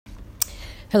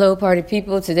Hello, party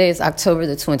people. Today is October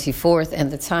the 24th,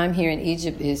 and the time here in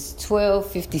Egypt is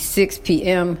 12:56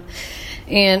 p.m.,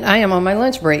 and I am on my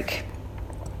lunch break.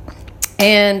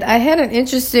 And I had an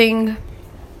interesting,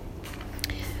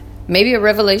 maybe a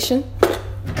revelation,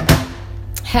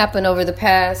 happen over the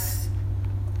past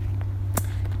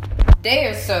day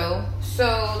or so.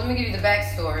 So let me give you the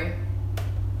backstory.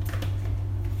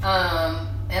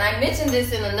 And I mentioned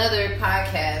this in another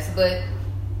podcast, but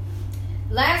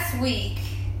last week,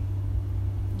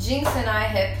 Jinx and I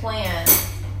had planned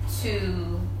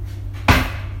to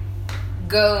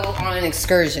go on an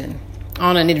excursion,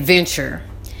 on an adventure.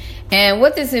 And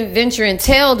what this adventure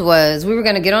entailed was we were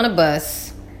going to get on a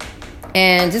bus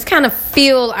and just kind of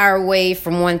feel our way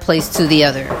from one place to the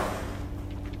other.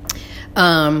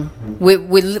 With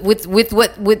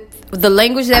the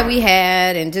language that we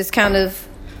had, and just kind of,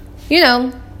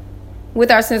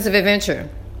 with our sense of adventure.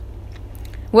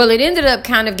 Well, it ended up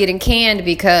kind of getting canned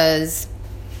because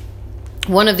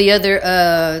one of the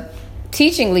other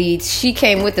teaching leads, she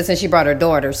came with us and she brought her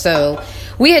daughter. So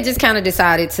we had just kind of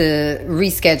decided to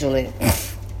reschedule it.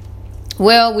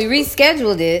 Well, we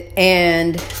rescheduled it,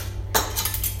 and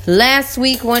last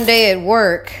week, one day at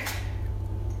work,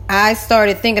 I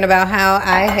started thinking about how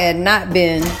I had not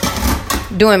been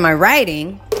doing my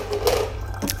writing.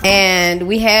 And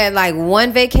we had like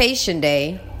one vacation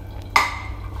day.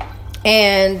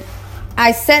 And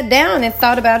I sat down and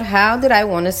thought about how did I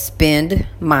want to spend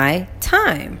my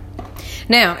time.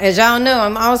 Now, as y'all know,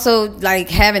 I'm also like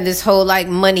having this whole like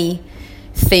money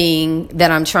thing that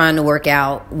I'm trying to work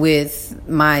out with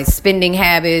my spending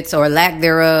habits or lack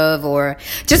thereof, or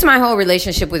just my whole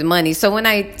relationship with money. So when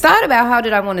I thought about how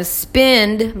did I want to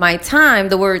spend my time,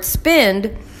 the word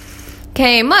spend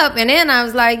came up, and then I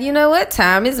was like, you know what?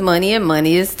 Time is money and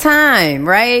money is time,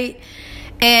 right?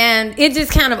 And it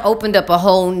just kind of opened up a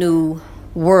whole new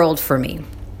world for me.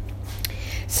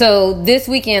 So this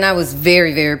weekend I was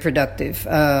very, very productive,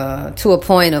 to a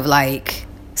point of like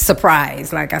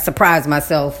surprise. Like I surprised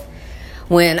myself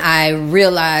when I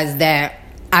realized that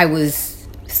I was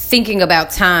thinking about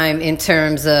time in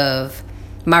terms of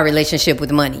my relationship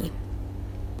with money.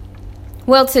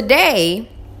 Well, today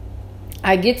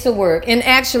I get to work, and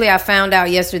actually I found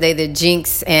out yesterday that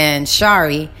Jinx and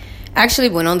Shari actually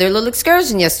went on their little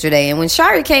excursion yesterday. And when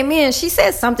Shari came in, she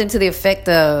said something to the effect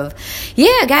of,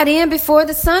 I got in before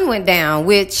the sun went down,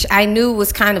 which I knew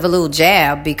was kind of a little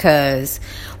jab, because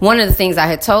one of the things I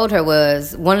had told her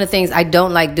was, one of the things I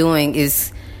don't like doing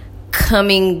is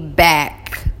coming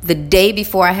back the day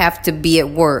before I have to be at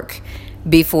work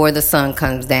before the sun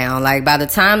comes down. Like by the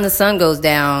time the sun goes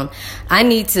down, I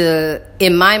need to,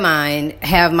 in my mind,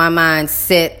 have my mind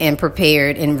set and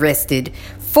prepared and rested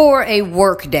for a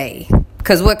work day,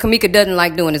 because what Kamika doesn't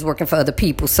like doing is working for other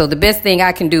people. So the best thing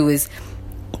I can do is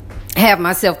have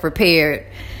myself prepared.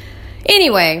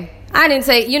 Anyway, I didn't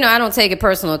take, I don't take it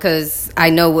personal, because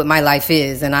I know what my life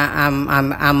is, and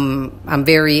I'm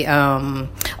very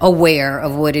aware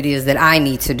of what it is that I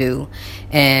need to do,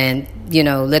 and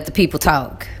let the people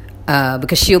talk,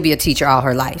 because she'll be a teacher all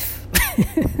her life,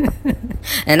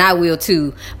 and I will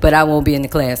too, but I won't be in the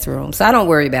classroom, so I don't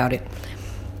worry about it.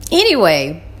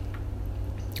 Anyway,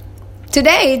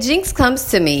 today Jinx comes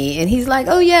to me and he's like,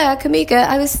 "Oh yeah, Kamika,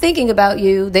 I was thinking about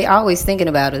you." They always thinking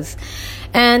about us.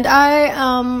 And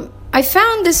I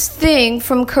found this thing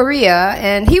from Korea,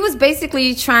 and he was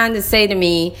basically trying to say to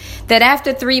me that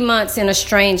after 3 months in a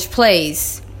strange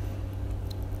place,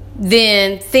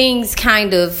 then things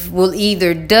kind of will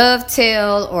either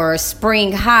dovetail or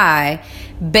spring high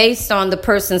based on the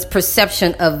person's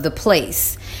perception of the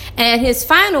place. And his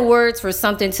final words were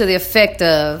something to the effect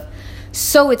of,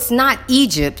 "So it's not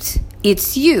Egypt,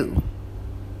 it's you."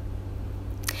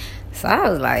 So I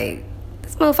was like,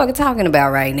 this motherfucker talking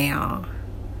about right now.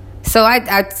 So I'm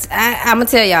going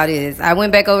to tell y'all this. I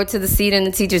went back over to the seat in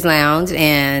the teacher's lounge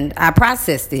and I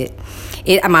processed it.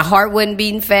 My heart wasn't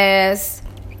beating fast.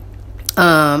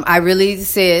 I really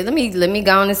said, let me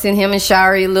go on and send him and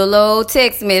Shari a little old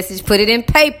text message, put it in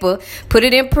paper, put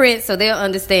it in print so they'll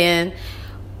understand.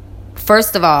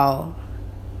 First of all,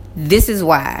 this is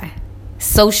why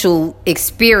social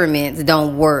experiments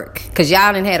don't work, because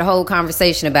y'all done had a whole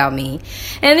conversation about me.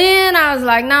 And then I was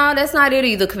like, no, that's not it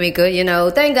either,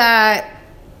 Kamika.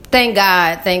 Thank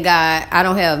God I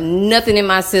don't have nothing in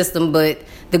my system but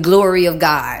the glory of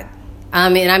God. I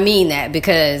mean that,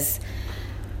 because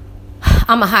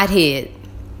I'm a hothead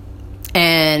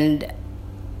and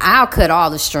I'll cut all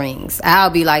the strings.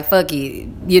 I'll be like, fuck it,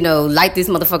 light this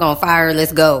motherfucker on fire,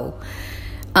 let's go.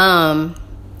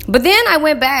 But then I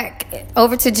went back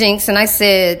over to Jinx and I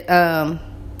said,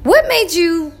 what made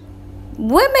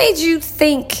you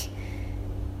think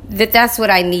that that's what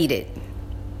I needed.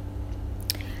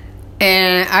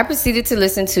 And I proceeded to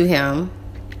listen to him.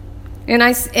 And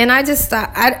I just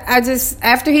thought, I just,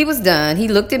 after he was done, he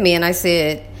looked at me and I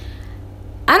said,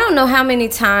 I don't know how many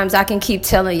times I can keep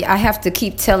telling you, I have to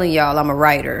keep telling y'all I'm a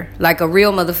writer, like a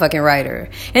real motherfucking writer.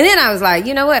 And then I was like,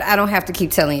 you know what? I don't have to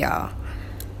keep telling y'all.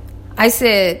 I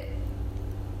said,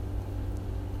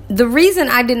 the reason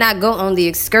I did not go on the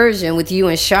excursion with you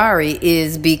and Shari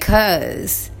is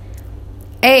because,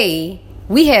 A,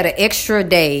 we had an extra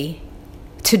day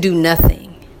to do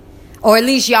nothing. Or at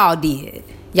least y'all did.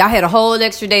 Y'all had a whole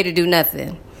extra day to do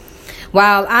nothing.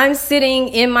 While I'm sitting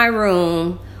in my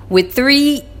room with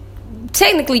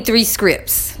technically three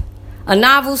scripts. A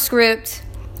novel script,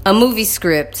 a movie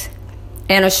script,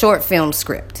 and a short film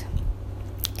script.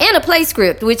 And a play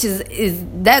script, which is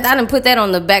that I didn't put that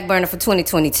on the back burner for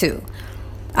 2022.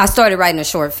 I started writing a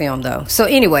short film though. So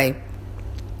anyway,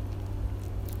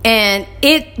 and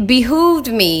it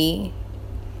behooved me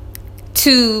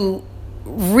to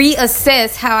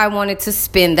reassess how I wanted to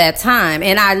spend that time.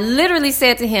 And I literally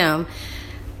said to him,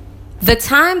 the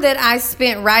time that I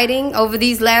spent writing over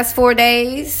these last 4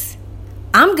 days,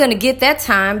 I'm going to get that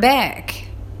time back.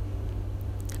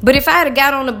 But if I had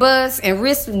got on the bus and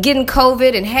risked getting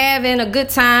COVID and having a good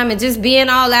time and just being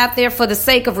all out there for the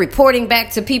sake of reporting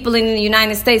back to people in the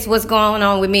United States what's going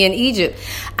on with me in Egypt,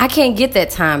 I can't get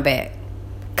that time back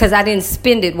because I didn't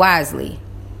spend it wisely.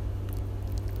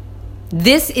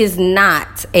 This is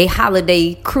not a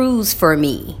holiday cruise for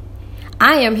me.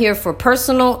 I am here for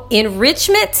personal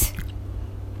enrichment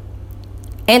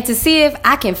and to see if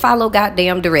I can follow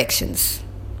goddamn directions.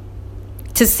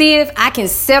 To see if I can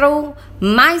settle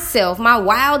myself, my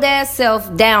wild ass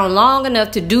self, down long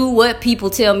enough to do what people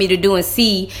tell me to do and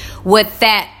see what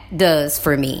that does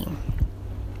for me.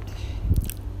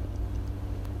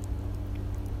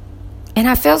 And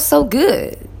I felt so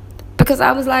good because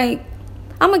I was like,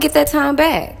 I'm going to get that time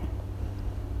back.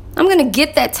 I'm going to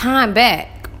get that time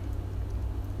back.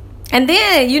 And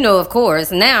then, you know, of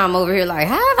course, now I'm over here like,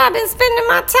 how have I been spending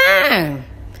my time?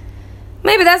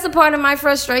 Maybe that's a part of my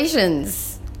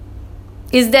frustrations,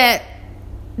 is that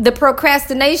the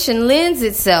procrastination lends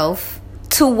itself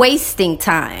to wasting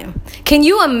time. Can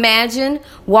you imagine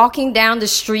walking down the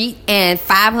street and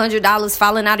 $500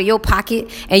 falling out of your pocket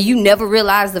and you never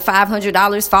realize the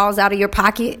 $500 falls out of your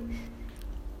pocket?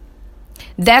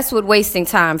 That's what wasting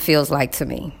time feels like to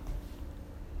me.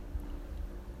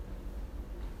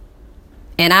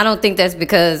 And I don't think that's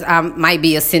because I might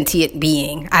be a sentient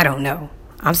being. I don't know.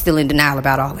 I'm still in denial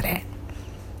about all of that.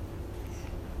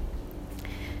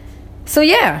 So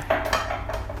yeah,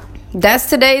 that's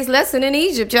today's lesson in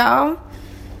Egypt, y'all.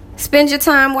 Spend your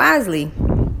time wisely.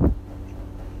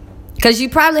 Because you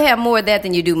probably have more of that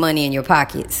than you do money in your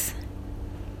pockets.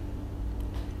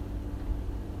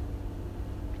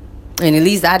 And at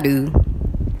least I do.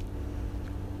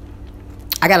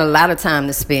 I got a lot of time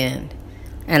to spend.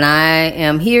 And I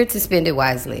am here to spend it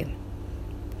wisely.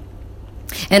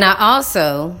 And I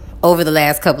also, over the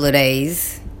last couple of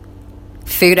days,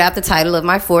 figured out the title of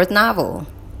my 4th novel.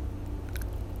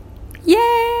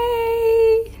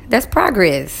 Yay! That's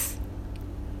progress.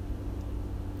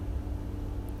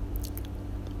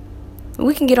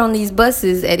 We can get on these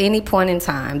buses at any point in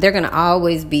time. They're going to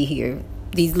always be here.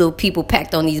 These little people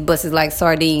packed on these buses like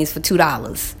sardines for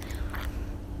 $2.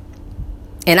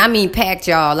 And I mean packed,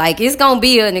 y'all. Like, it's going to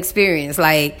be an experience.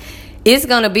 Like, it's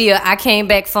going to be I came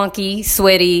back funky,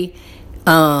 sweaty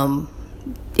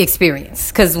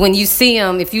experience. Because when you see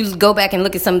them, if you go back and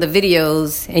look at some of the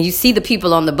videos and you see the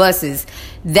people on the buses,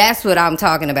 that's what I'm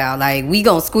talking about. Like, we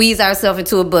going to squeeze ourselves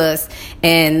into a bus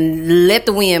and let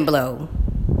the wind blow.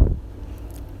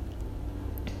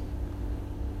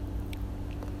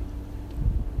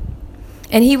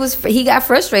 And he got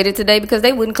frustrated today because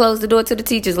they wouldn't close the door to the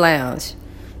teacher's lounge.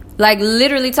 Like,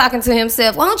 literally talking to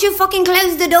himself, why don't you fucking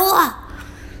close the door?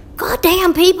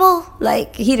 Goddamn people.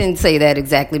 Like, he didn't say that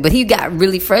exactly, but he got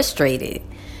really frustrated.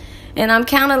 And I'm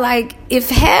kind of like, if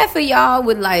half of y'all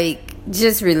would, like,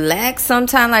 just relax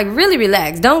sometime, like, really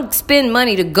relax. Don't spend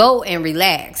money to go and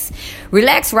relax.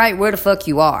 Relax right where the fuck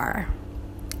you are.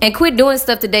 And quit doing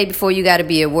stuff the day before you got to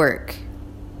be at work.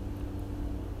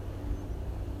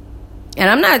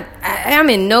 And I'm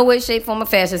in no way, shape, form, or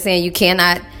fashion saying you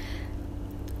cannot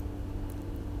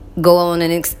go on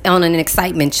an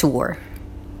excitement tour.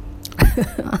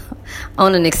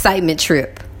 On an excitement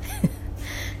trip,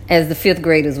 as the 5th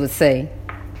graders would say.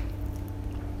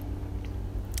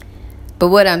 But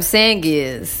what I'm saying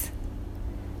is,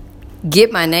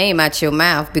 get my name out your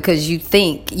mouth because you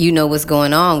think you know what's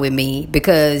going on with me,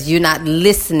 because you're not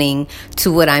listening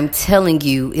to what I'm telling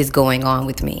you is going on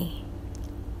with me.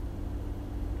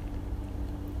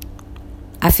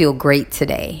 I feel great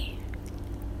today.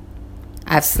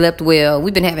 I've slept well.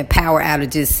 We've been having power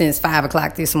outages since 5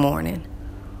 o'clock this morning.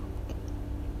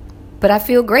 But I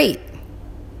feel great.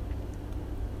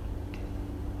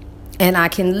 And I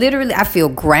feel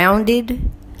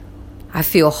grounded. I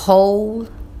feel whole.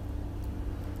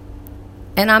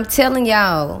 And I'm telling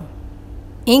y'all,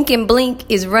 Ink and Blink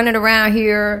is running around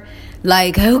here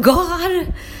like, oh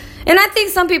God. And I think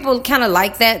some people kind of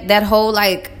like that whole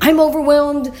like, I'm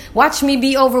overwhelmed, watch me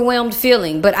be overwhelmed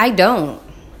feeling. But I don't.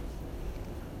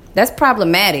 That's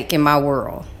problematic in my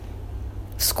world.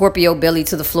 Scorpio belly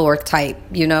to the floor type,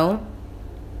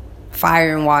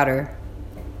 Fire and water.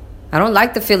 I don't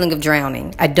like the feeling of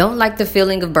drowning. I don't like the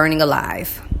feeling of burning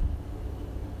alive.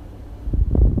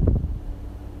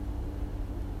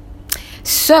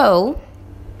 So,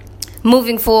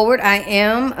 moving forward, I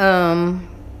am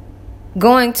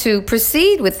going to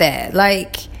proceed with that.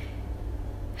 Like,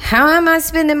 how am I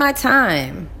spending my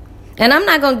time? And I'm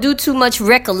not going to do too much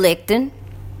recollecting.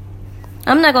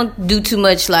 I'm not going to do too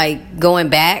much like going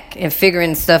back and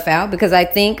figuring stuff out, because I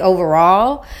think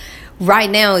overall, right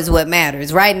now is what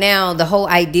matters. Right now, the whole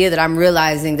idea that I'm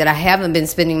realizing that I haven't been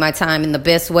spending my time in the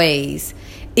best ways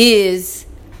is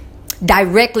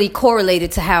directly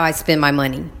correlated to how I spend my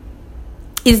money.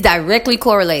 Is directly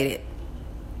correlated.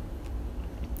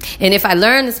 And if I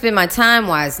learn to spend my time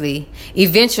wisely,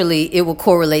 eventually it will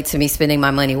correlate to me spending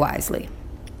my money wisely.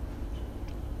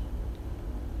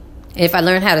 If I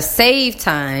learn how to save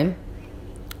time,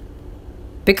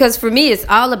 because for me it's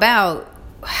all about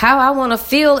how I want to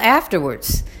feel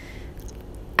afterwards.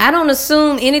 I don't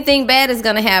assume anything bad is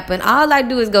going to happen. All I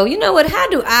do is go, you know what? How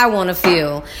do I want to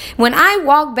feel? When I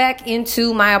walk back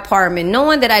into my apartment,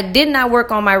 knowing that I did not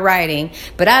work on my writing,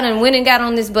 but I done went and got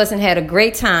on this bus and had a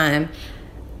great time,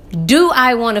 do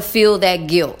I want to feel that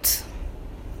guilt?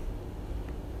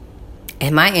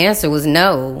 And my answer was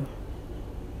no.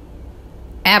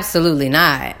 Absolutely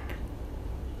not.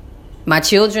 My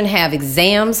children have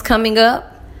exams coming up.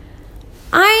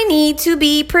 I need to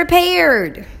be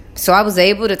prepared. So I was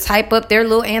able to type up their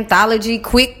little anthology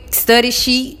quick study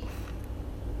sheet,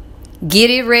 get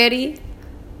it ready.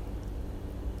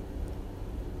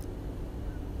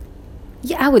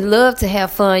 Yeah, I would love to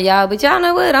have fun, y'all, but y'all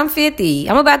know what? I'm 50.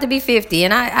 I'm about to be 50,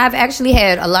 and I've actually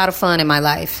had a lot of fun in my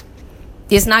life.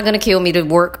 It's not going to kill me to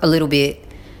work a little bit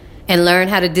and learn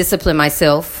how to discipline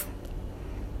myself.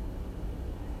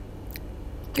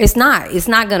 It's not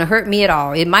going to hurt me at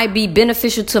all. It might be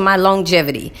beneficial to my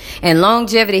longevity. And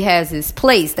longevity has its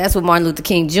place. That's what Martin Luther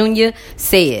King Jr.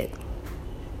 said.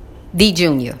 The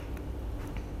Junior.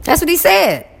 That's what he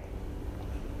said.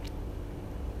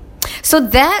 So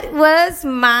that was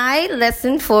my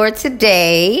lesson for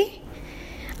today.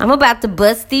 I'm about to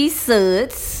bust these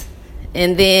suds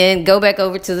and then go back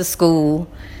over to the school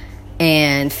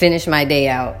and finish my day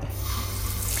out.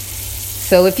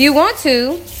 So if you want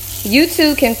to, you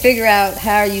too can figure out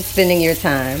how are you spending your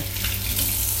time.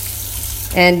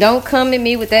 And don't come at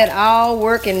me with that all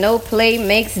work and no play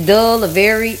makes John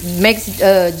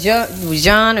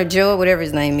or Joe, whatever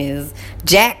his name is,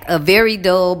 Jack, a very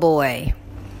dull boy.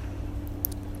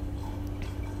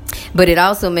 But it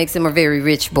also makes him a very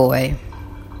rich boy.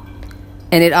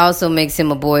 And it also makes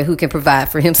him a boy who can provide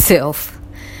for himself.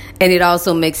 And it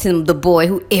also makes him the boy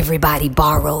who everybody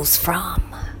borrows from.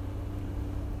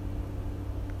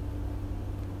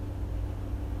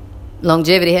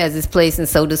 Longevity has its place, and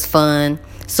so does fun.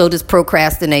 So does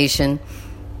procrastination.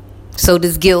 So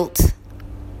does guilt.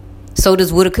 So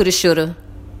does woulda, coulda, shoulda.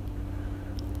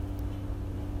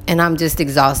 And I'm just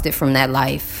exhausted from that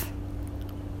life.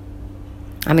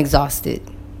 I'm exhausted.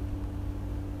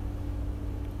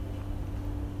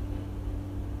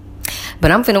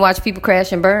 But I'm finna watch people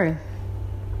crash and burn.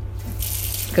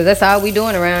 Because that's all we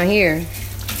doing around here.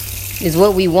 Is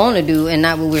what we want to do and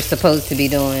not what we're supposed to be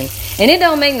doing. And it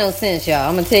don't make no sense, y'all.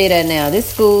 I'm going to tell you that now.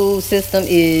 This school system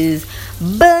is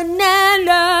bananas.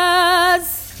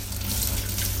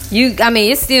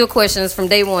 It's still questions from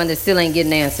day one that still ain't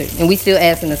getting answered. And we still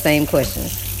asking the same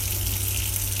questions.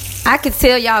 I could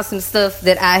tell y'all some stuff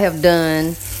that I have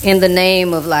done in the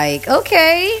name of like,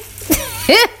 okay,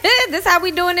 this how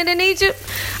we doing it in Egypt?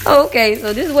 Okay,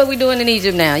 so this is what we doing in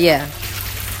Egypt now, yeah.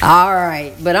 All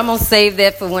right, but I'm going to save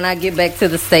that for when I get back to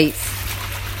the States.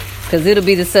 Because it'll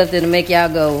be the stuff that'll make y'all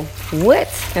go, what?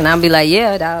 And I'll be like,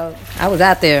 yeah, dog, I was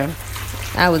out there.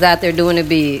 I was out there doing it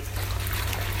big.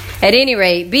 At any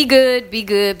rate, be good, be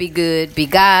good, be good, be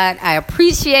God. I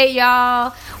appreciate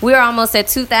y'all. We're almost at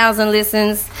 2,000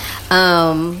 listens.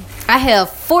 I have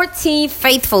 14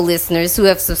 faithful listeners who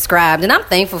have subscribed, and I'm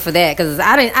thankful for that because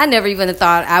I never even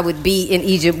thought I would be in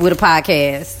Egypt with a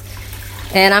podcast.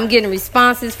 And I'm getting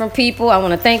responses from people. I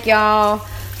want to thank y'all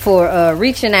for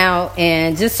reaching out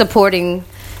and just supporting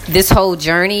this whole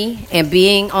journey and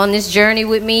being on this journey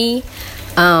with me.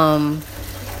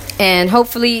 And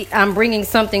hopefully I'm bringing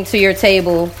something to your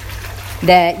table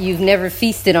that you've never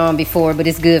feasted on before, but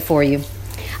it's good for you.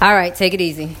 All right, take it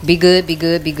easy. Be good, be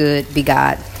good, be good, be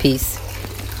God. Peace.